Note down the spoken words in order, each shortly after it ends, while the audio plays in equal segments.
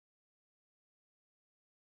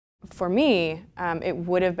For me, it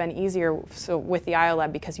would have been easier with the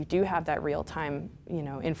iOLab because you do have that real-time,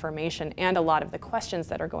 information, and a lot of the questions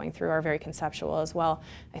that are going through are very conceptual as well.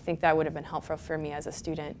 I think that would have been helpful for me as a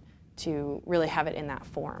student to really have it in that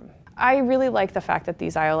form. I really like the fact that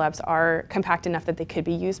these iOLabs are compact enough that they could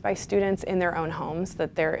be used by students in their own homes,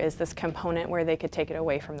 that there is this component where they could take it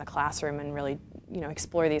away from the classroom and really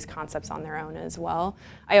explore these concepts on their own as well.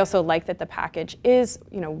 I also like that the package is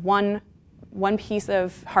one piece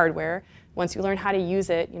of hardware. Once you learn how to use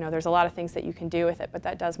it, there's a lot of things that you can do with it, but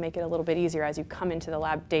that does make it a little bit easier as you come into the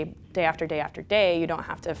lab day after day after day. You don't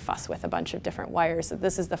have to fuss with a bunch of different wires. So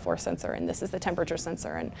this is the force sensor, and this is the temperature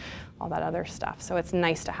sensor, and all that other stuff. So it's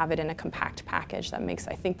nice to have it in a compact package that makes,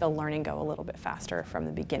 I think, the learning go a little bit faster from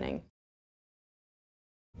the beginning.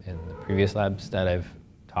 In the previous labs that I've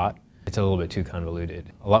taught, it's a little bit too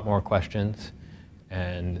convoluted. A lot more questions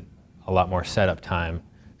and a lot more setup time.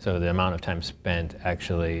 So the amount of time spent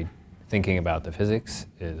actually thinking about the physics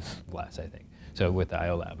is less, I think. So with the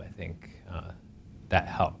iOLab, I think that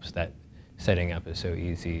helps. That setting up is so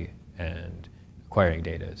easy and acquiring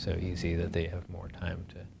data is so easy that they have more time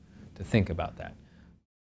to think about that.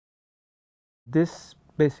 This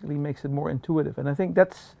basically makes it more intuitive, and I think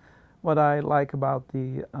that's what I like about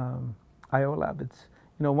the iOLab. It's,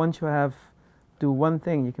 once you do one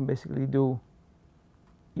thing, you can basically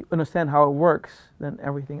you understand how it works, then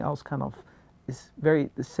everything else kind of is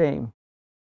the same.